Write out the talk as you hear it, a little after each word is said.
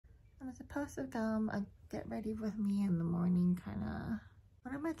I'm supposed to film a get ready with me in the morning kind of,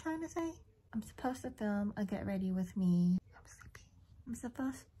 what am I trying to say? I'm supposed to film a get ready with me. I'm sleepy. I'm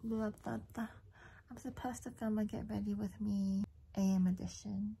supposed to film a get ready with me AM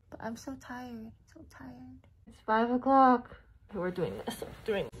edition. But I'm so tired, so tired. It's 5 o'clock. We're doing this.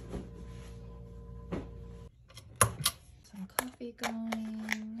 Some coffee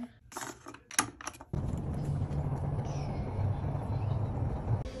going.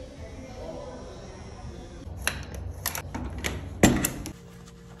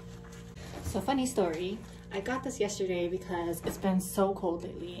 So funny story, I got this yesterday because it's been so cold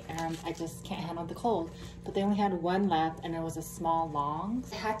lately and I just can't handle the cold. But they only had one left and it was a small long.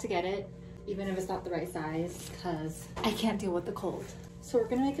 I had to get it, even if it's not the right size, because I can't deal with the cold. So we're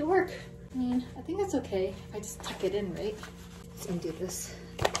gonna make it work. I mean, I think that's okay. I just tuck it in, right? Let's undo this.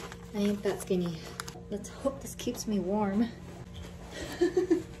 I ain't that skinny. Let's hope this keeps me warm.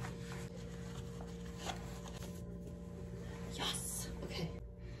 Yes, okay.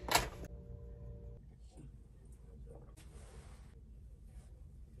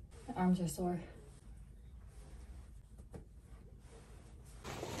 My arms are sore.